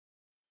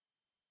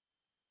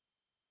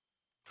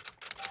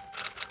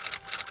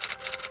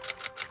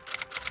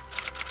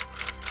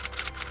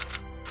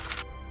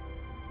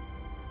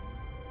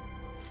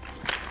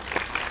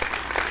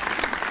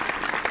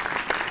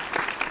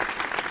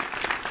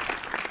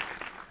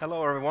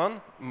Hello,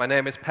 everyone. My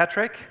name is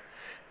Patrick,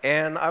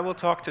 and I will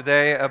talk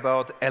today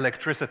about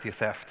electricity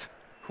theft.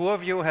 Who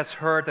of you has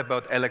heard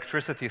about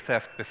electricity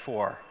theft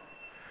before?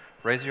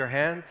 Raise your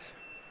hand.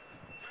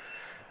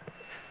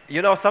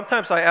 You know,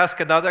 sometimes I ask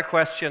another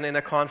question in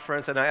a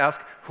conference, and I ask,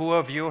 who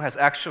of you has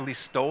actually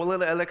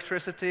stolen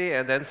electricity?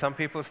 And then some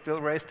people still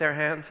raise their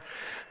hand.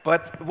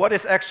 But what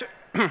is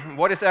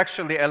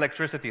actually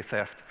electricity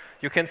theft?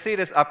 You can see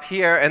this up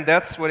here, and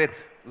that's what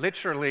it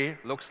literally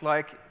looks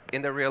like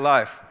in the real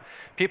life.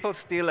 People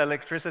steal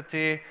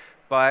electricity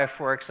by,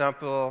 for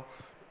example,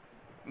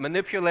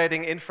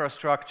 manipulating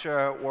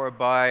infrastructure or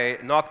by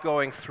not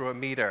going through a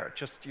meter,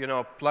 just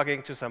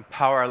plugging to some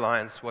power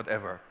lines,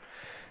 whatever.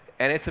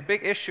 And it's a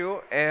big issue,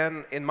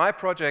 and in my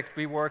project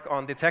we work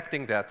on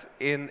detecting that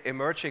in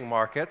emerging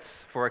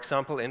markets, for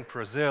example in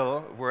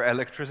Brazil, where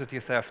electricity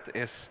theft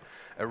is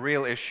a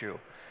real issue.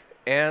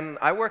 And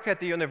I work at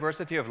the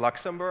University of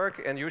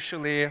Luxembourg, and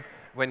usually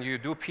when you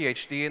do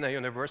PhD in a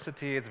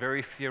university, it's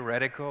very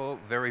theoretical,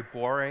 very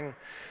boring.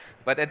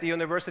 But at the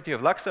University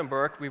of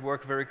Luxembourg, we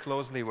work very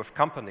closely with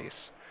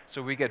companies.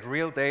 So we get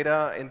real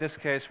data. In this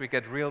case, we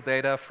get real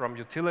data from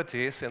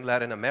utilities in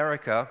Latin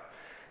America.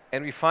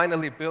 And we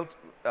finally build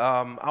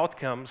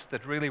outcomes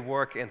that really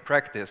work in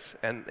practice.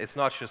 And it's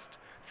not just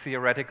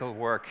theoretical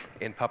work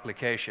in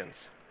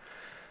publications.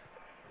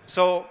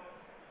 So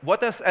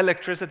what does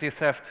electricity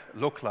theft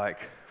look like?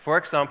 For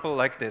example,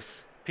 like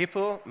this.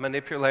 People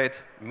manipulate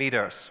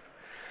meters.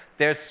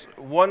 There's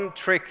one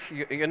trick,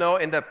 you know,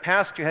 in the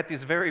past you had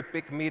these very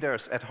big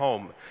meters at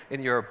home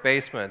in your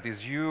basement,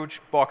 these huge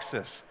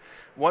boxes.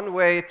 One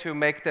way to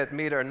make that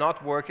meter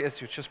not work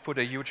is you just put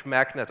a huge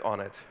magnet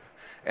on it.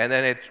 And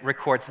then it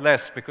records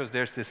less because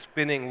there's this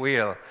spinning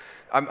wheel.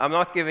 I'm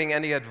not giving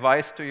any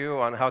advice to you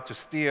on how to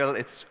steal.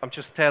 I'm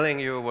just telling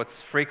you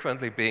what's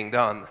frequently being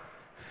done.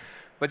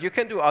 But you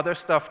can do other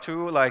stuff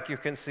too, like you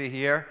can see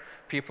here.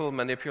 People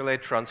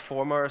manipulate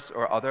transformers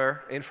or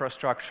other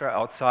infrastructure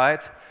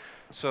outside.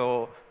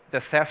 So the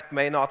theft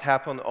may not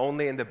happen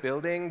only in the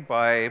building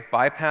by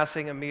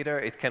bypassing a meter.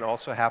 It can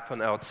also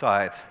happen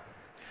outside.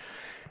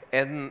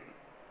 And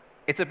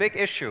it's a big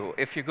issue.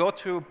 If you go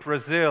to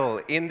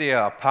Brazil,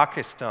 India,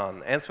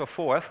 Pakistan, and so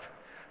forth,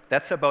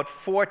 that's about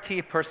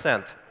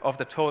 40% of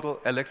the total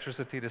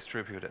electricity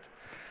distributed.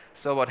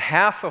 So about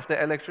half of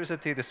the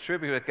electricity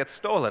distributed gets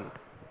stolen.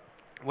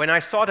 When I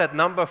saw that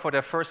number for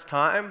the first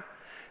time,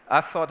 I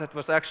thought it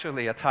was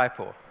actually a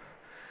typo.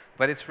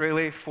 But it's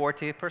really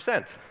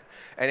 40%.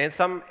 And in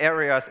some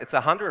areas, it's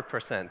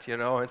 100%, you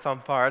know, in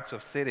some parts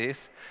of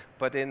cities.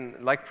 But in,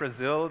 like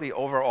Brazil, the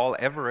overall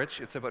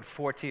average, it's about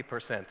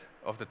 40%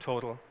 of the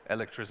total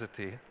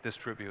electricity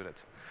distributed.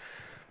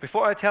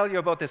 Before I tell you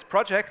about this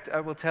project, I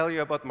will tell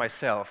you about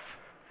myself.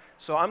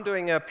 So I'm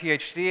doing a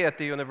PhD at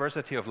the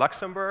University of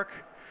Luxembourg,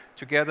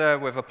 together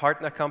with a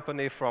partner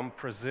company from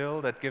Brazil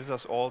that gives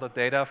us all the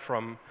data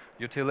from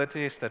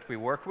utilities that we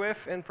work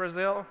with in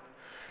Brazil.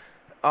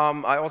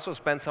 I also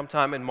spent some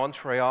time in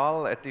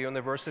Montreal at the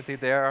university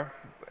there.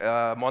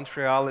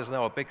 Montreal is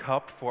now a big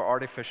hub for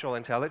artificial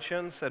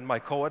intelligence, and my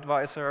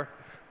co-advisor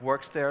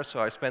works there, so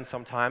I spent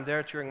some time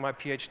there during my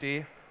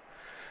PhD.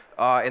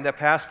 In the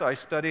past, I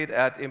studied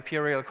at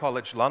Imperial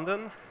College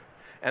London,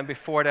 and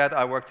before that,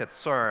 I worked at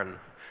CERN.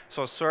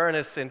 So CERN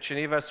is in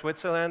Geneva,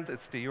 Switzerland.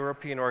 It's the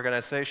European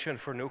Organization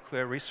for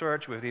Nuclear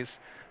Research with these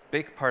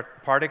big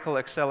particle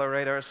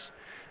accelerators.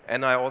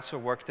 And I also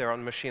worked there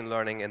on machine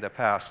learning in the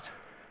past.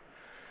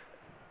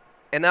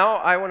 And now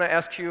I want to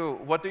ask you,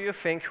 what do you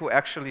think who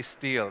actually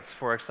steals?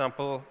 For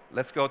example,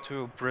 let's go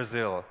to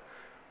Brazil.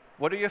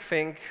 What do you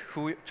think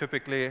who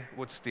typically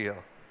would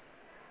steal?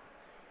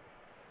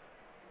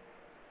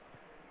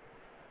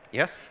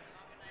 Yes?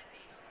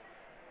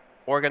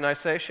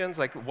 Organizations,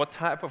 like what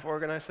type of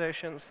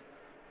organizations?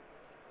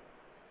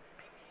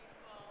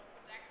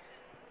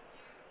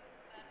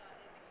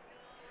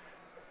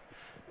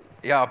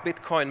 Yeah,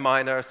 Bitcoin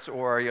miners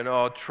or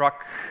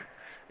truck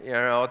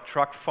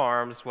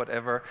farms,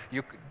 whatever.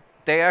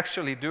 They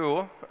actually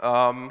do.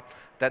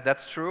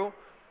 That's true.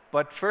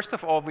 But first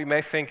of all, we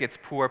may think it's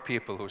poor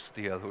people who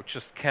steal, who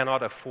just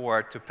cannot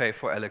afford to pay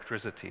for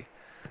electricity.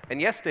 And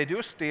yes, they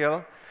do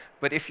steal.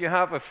 But if you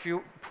have a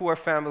few poor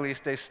families,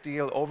 they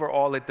steal.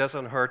 Overall, it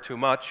doesn't hurt too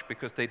much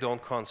because they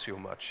don't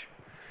consume much.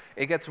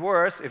 It gets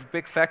worse if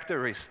big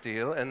factories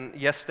steal, and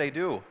yes, they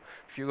do.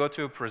 If you go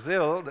to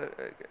Brazil,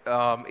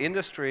 the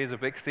industry is a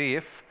big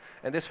thief,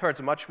 and this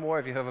hurts much more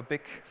if you have a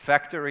big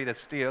factory that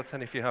steals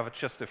than if you have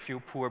just a few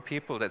poor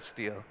people that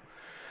steal.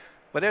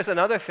 But there's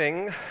another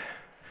thing.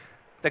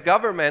 The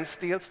government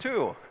steals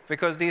too,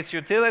 because these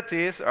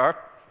utilities are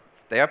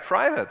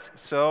private.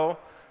 So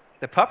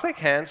the public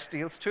hand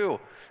steals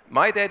too.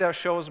 My data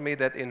shows me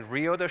that in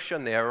Rio de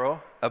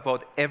Janeiro,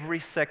 about every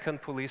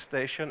second police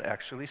station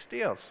actually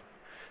steals.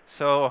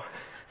 So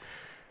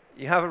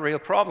you have a real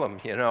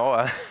problem, you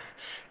know,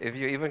 if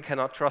you even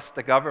cannot trust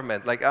the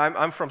government. Like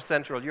I'm from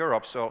Central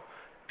Europe, so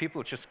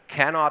people just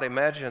cannot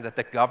imagine that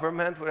the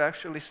government would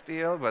actually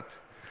steal, but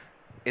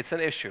it's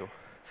an issue.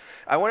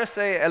 I want to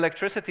say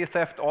electricity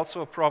theft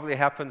also probably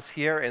happens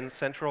here in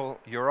Central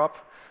Europe,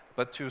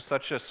 but to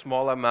such a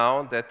small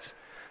amount that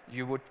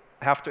you would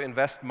have to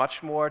invest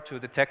much more to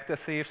detect the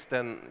thieves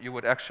than you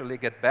would actually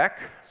get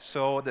back.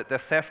 So the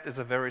theft is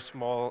a very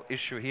small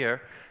issue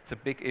here. It's a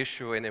big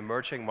issue in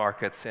emerging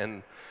markets.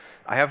 And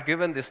I have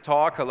given this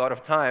talk a lot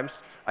of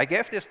times. I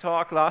gave this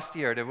talk last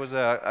year. There was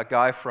a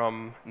guy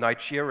from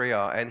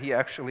Nigeria, and he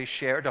actually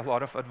shared a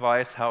lot of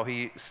advice how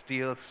he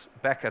steals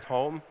back at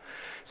home.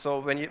 So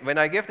when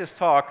I give this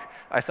talk,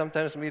 I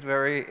sometimes meet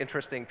very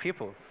interesting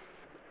people.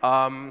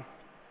 Another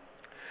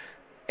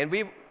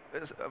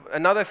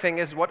thing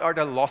is, what are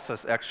the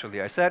losses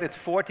actually? I said it's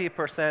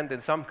 40% in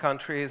some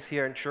countries.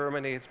 Here in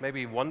Germany, it's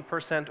maybe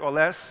 1% or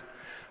less.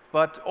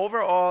 But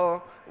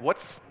overall,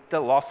 what's the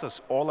losses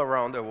all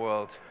around the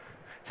world?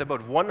 It's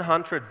about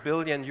 100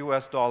 billion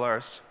US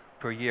dollars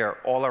per year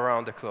all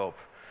around the globe.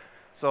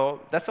 So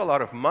that's a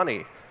lot of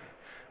money.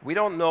 We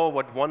don't know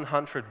what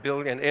 100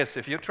 billion is.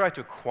 If you try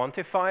to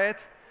quantify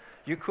it,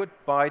 you could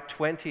buy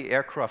 20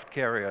 aircraft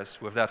carriers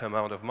with that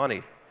amount of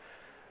money.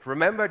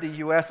 Remember,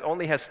 the US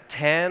only has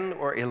 10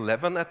 or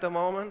 11 at the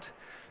moment,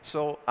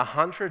 so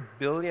 100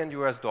 billion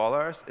US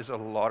dollars is a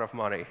lot of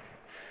money.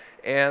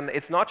 And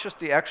it's not just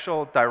the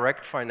actual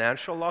direct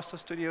financial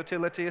losses to the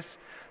utilities.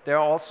 There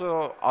are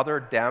also other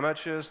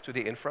damages to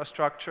the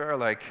infrastructure,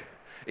 like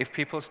if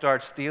people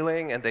start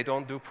stealing and they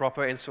don't do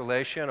proper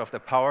insulation of the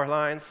power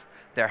lines,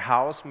 their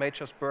house may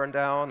just burn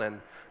down,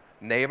 and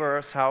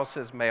neighbors'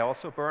 houses may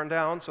also burn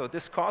down. So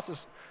this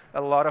causes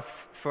a lot of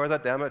further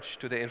damage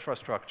to the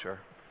infrastructure.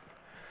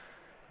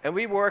 And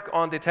we work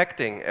on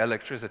detecting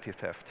electricity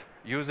theft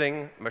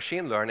using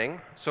machine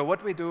learning. So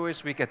what we do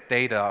is we get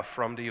data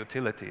from the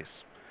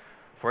utilities.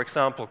 For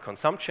example,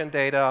 consumption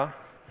data.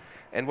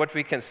 And what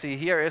we can see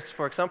here is,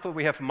 for example,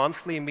 we have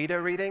monthly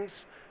meter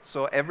readings.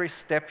 So every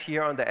step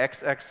here on the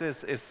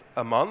x-axis is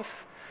a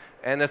month.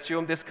 And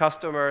assume this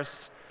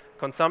customer's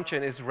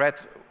consumption is read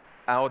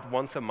out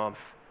once a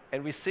month.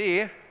 And we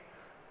see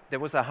there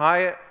was a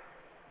high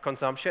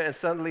consumption and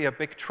suddenly a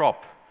big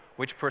drop,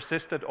 which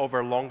persisted over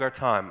a longer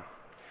time.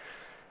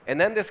 And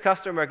then this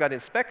customer got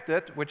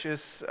inspected, which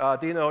is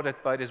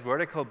denoted by this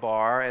vertical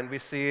bar, and we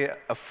see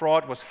a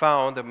fraud was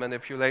found, a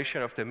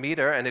manipulation of the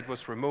meter, and it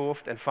was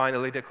removed, and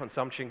finally the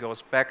consumption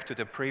goes back to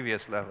the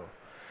previous level.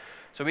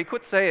 So we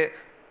could say,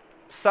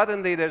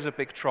 suddenly there's a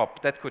big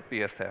drop. That could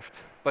be a theft.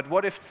 But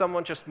what if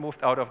someone just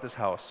moved out of this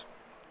house?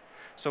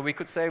 So we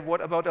could say, what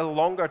about a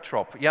longer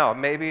drop? Yeah,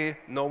 maybe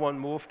no one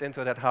moved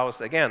into that house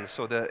again,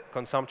 so the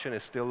consumption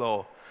is still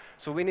low.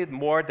 So we need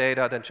more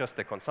data than just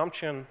the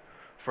consumption.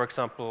 For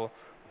example,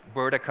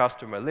 where the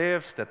customer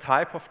lives, the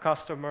type of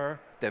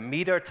customer, the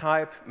meter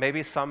type.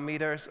 Maybe some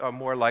meters are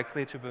more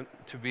likely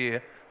to be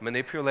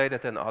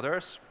manipulated than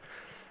others.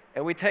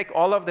 And we take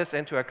all of this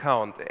into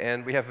account,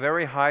 and we have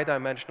very high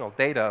dimensional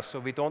data, so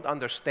we don't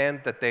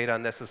understand the data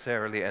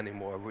necessarily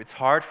anymore. It's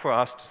hard for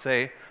us to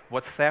say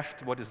what's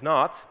theft, what is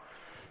not.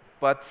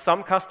 But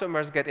some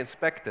customers get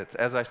inspected,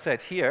 as I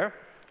said here,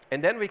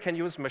 and then we can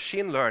use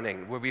machine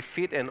learning, where we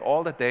feed in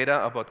all the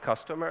data about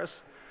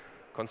customers,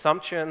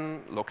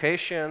 consumption,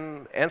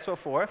 location, and so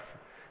forth,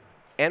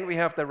 and we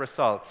have the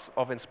results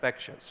of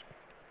inspections.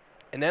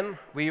 And then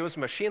we use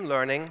machine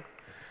learning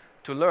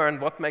to learn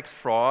what makes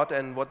fraud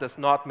and what does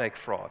not make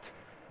fraud.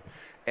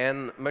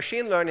 And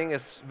machine learning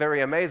is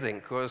very amazing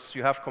because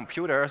you have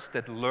computers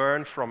that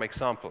learn from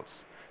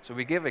examples. So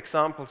we give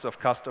examples of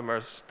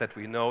customers that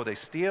we know they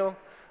steal,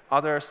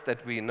 others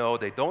that we know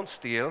they don't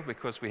steal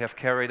because we have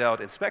carried out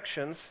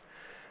inspections.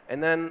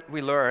 And then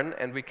we learn,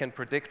 and we can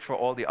predict for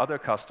all the other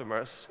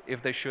customers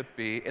if they should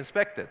be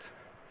inspected.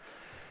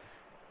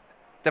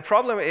 The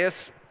problem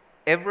is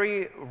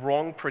every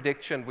wrong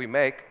prediction we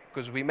make,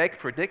 because we make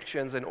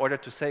predictions in order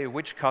to say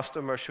which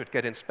customer should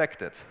get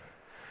inspected.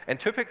 And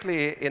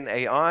typically in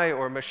AI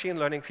or machine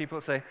learning,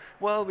 people say,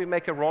 well, we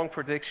make a wrong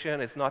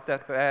prediction. It's not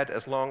that bad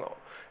as long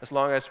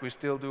as we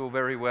still do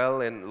very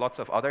well in lots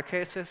of other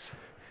cases.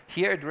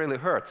 Here it really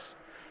hurts,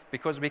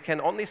 because we can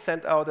only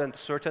send out a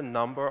certain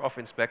number of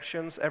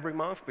inspections every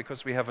month,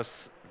 because we have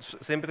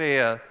simply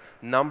a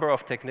number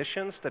of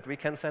technicians that we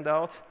can send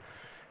out.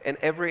 And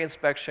every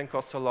inspection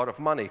costs a lot of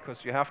money,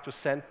 because you have to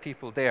send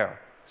people there.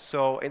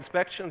 So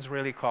inspections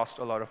really cost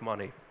a lot of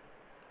money.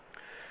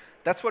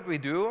 That's what we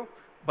do,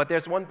 but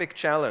there's one big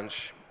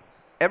challenge.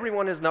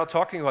 Everyone is now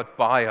talking about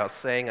bias,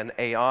 saying an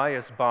AI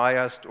is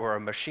biased or a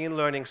machine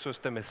learning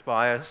system is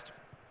biased.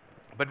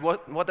 But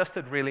what does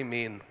it really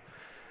mean?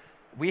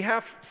 We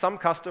have some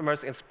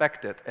customers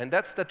inspected, and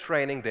that's the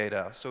training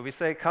data. So we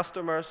say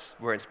customers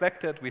were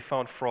inspected, we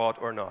found fraud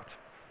or not.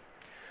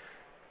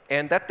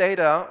 And that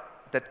data,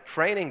 that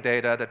training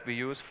data that we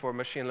use for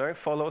machine learning,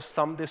 follows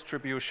some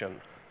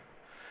distribution.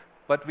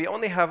 But we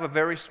only have a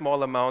very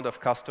small amount of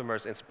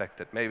customers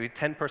inspected, maybe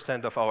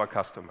 10% of our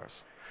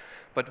customers.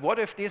 But what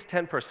if these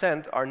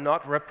 10% are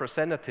not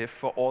representative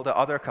for all the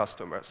other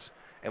customers?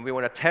 And we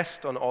want to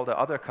test on all the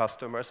other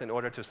customers in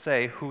order to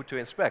say who to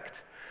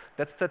inspect.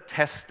 That's the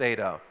test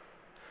data.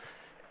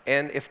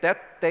 And if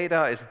that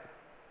data is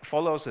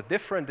follows a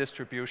different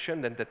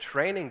distribution than the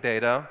training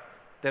data,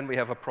 then we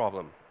have a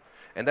problem.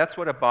 And that's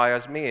what a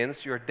bias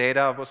means. Your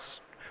data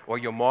was, or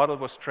your model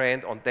was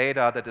trained on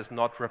data that is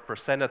not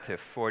representative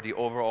for the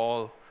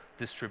overall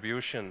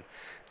distribution.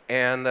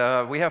 And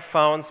we have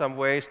found some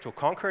ways to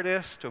conquer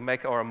this, to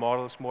make our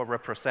models more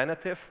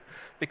representative.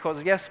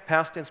 Because yes,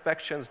 past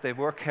inspections, they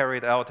were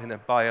carried out in a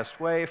biased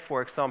way.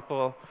 For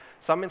example,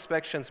 some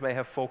inspections may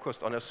have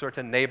focused on a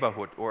certain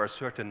neighborhood or a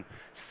certain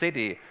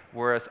city,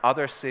 whereas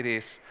other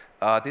cities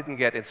didn't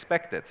get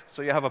inspected.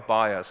 So you have a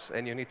bias,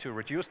 and you need to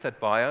reduce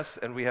that bias,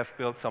 and we have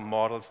built some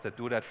models that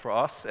do that for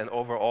us, and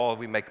overall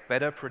we make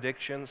better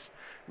predictions,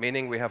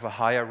 meaning we have a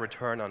higher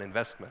return on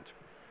investment.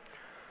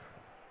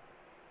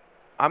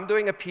 I'm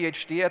doing a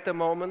PhD at the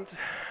moment,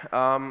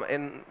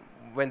 and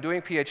when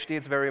doing PhD,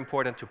 it's very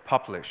important to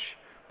publish.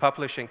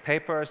 Publishing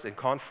papers in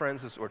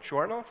conferences or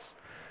journals,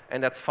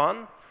 and that's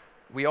fun.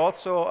 We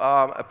also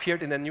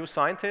appeared in a New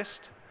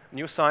Scientist.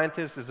 New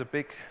Scientist is a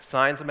big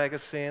science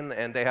magazine,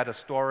 and they had a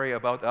story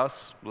about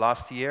us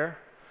last year.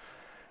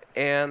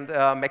 And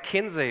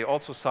McKinsey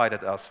also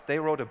cited us. They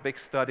wrote a big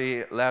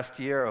study last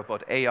year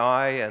about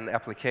AI and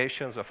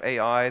applications of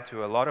AI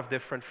to a lot of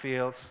different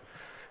fields.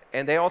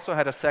 And they also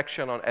had a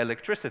section on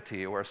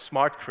electricity, or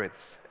smart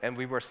grids, and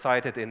we were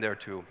cited in there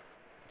too.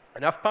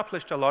 And I've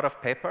published a lot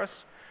of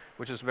papers,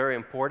 which is very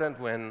important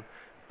when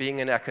being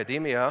in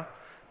academia.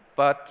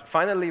 But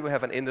finally, we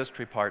have an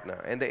industry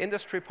partner. And the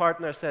industry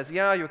partner says,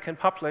 yeah, you can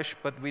publish,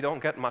 but we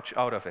don't get much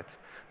out of it.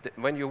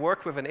 When you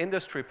work with an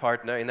industry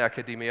partner in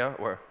academia,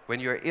 or when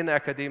you're in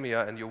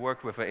academia and you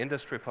work with an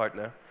industry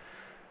partner,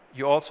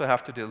 you also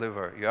have to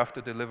deliver. You have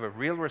to deliver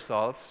real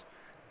results.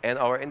 And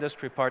our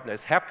industry partner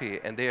is happy,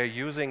 and they are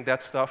using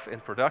that stuff in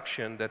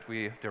production that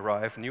we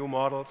derive new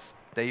models.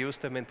 They use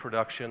them in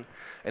production.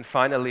 And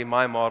finally,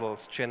 my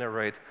models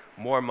generate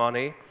more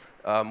money,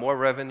 more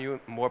revenue,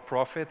 more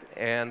profit,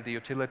 and the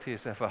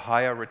utilities have a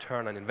higher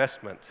return on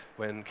investment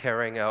when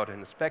carrying out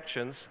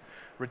inspections,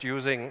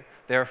 reducing,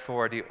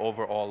 therefore, the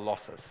overall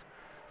losses.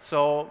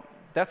 So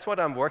that's what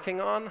I'm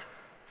working on.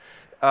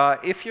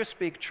 If you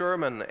speak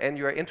German and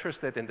you're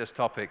interested in this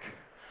topic,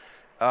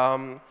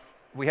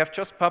 we have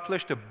just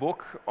published a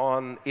book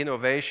on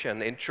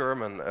innovation in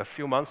German a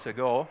few months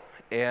ago,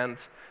 and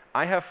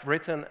I have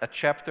written a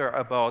chapter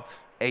about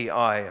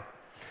AI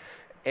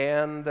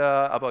and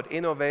about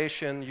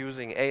innovation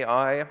using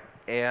AI,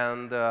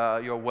 and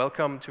you're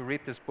welcome to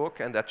read this book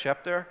and that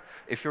chapter.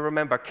 If you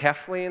remember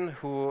Kathleen,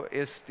 who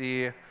is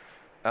the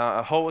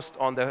host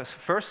on the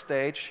first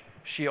stage,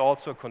 she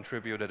also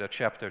contributed a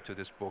chapter to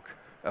this book.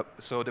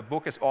 So the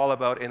book is all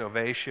about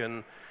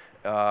innovation,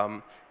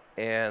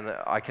 and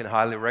I can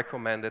highly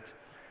recommend it.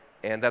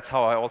 And that's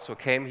how I also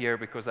came here,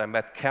 because I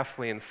met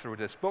Kathleen through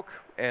this book,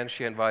 and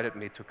she invited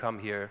me to come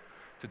here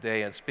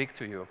today and speak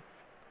to you.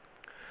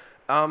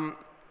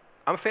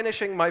 I'm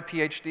finishing my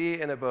PhD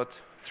in about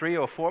 3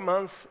 or 4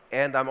 months,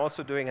 and I'm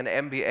also doing an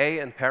MBA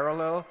in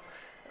parallel.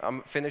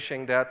 I'm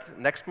finishing that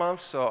next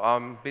month, so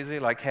I'm busy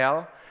like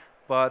hell.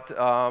 But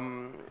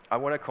I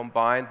want to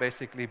combine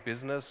basically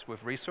business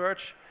with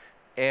research,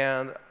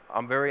 and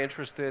I'm very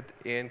interested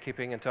in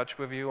keeping in touch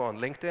with you on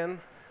LinkedIn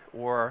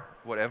or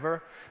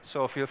whatever.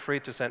 So feel free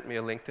to send me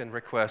a LinkedIn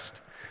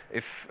request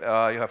if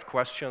you have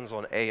questions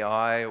on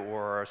AI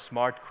or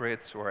smart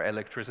grids or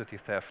electricity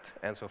theft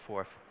and so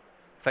forth.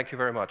 Thank you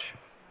very much.